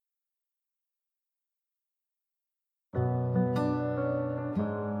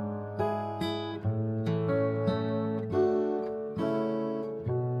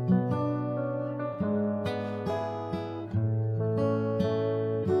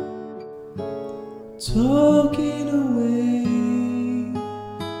talking away.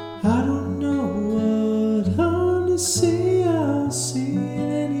 I don't know what I'm to say, I'll say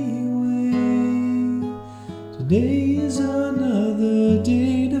it anyway. Today is another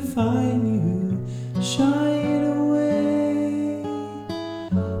day to find you shying away.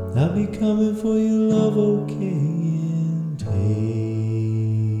 I'll be coming for your love, okay, and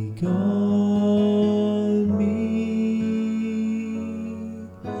take on me.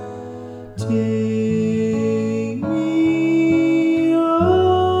 Take me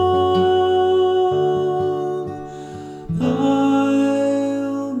on,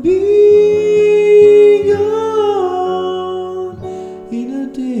 I'll be gone in a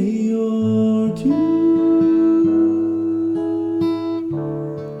day or two.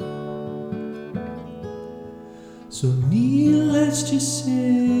 So Neil, let's just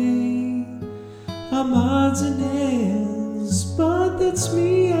say I'm odds and ends, but that's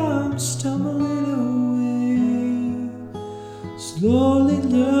me, I'm stumbling away, slowly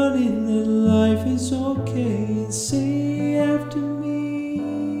learning that life is okay, and say after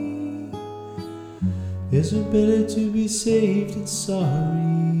me, it's better to be safe than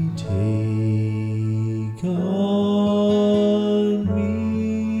sorry. Take on me.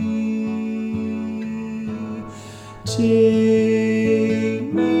 Take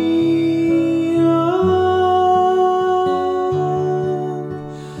me on,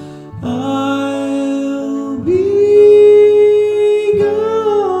 I'll be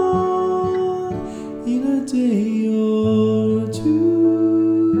gone in a day or two.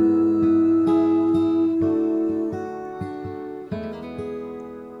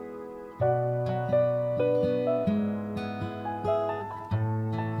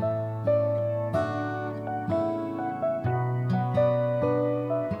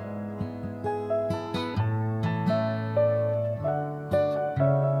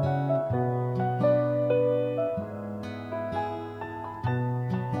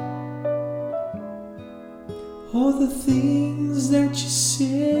 All the things that you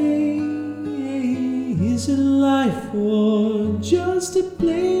say, is it life or just to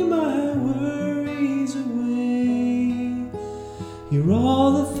play my worries away? You're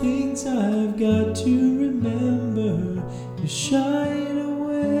all the things I've got to remember. You're shying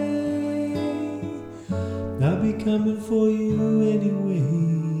away. I'll be coming for you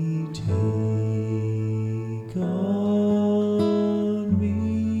anyway. Take on me.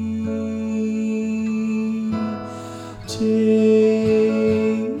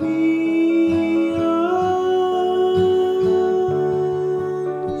 Take me on,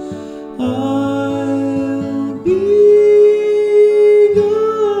 I'll be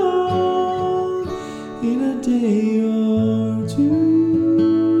gone in a day or two.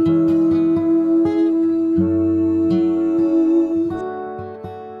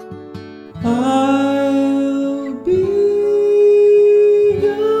 I'll be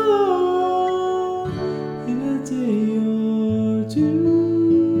gone in a day or two.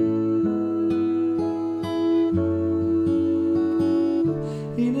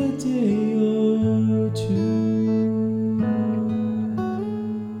 In a day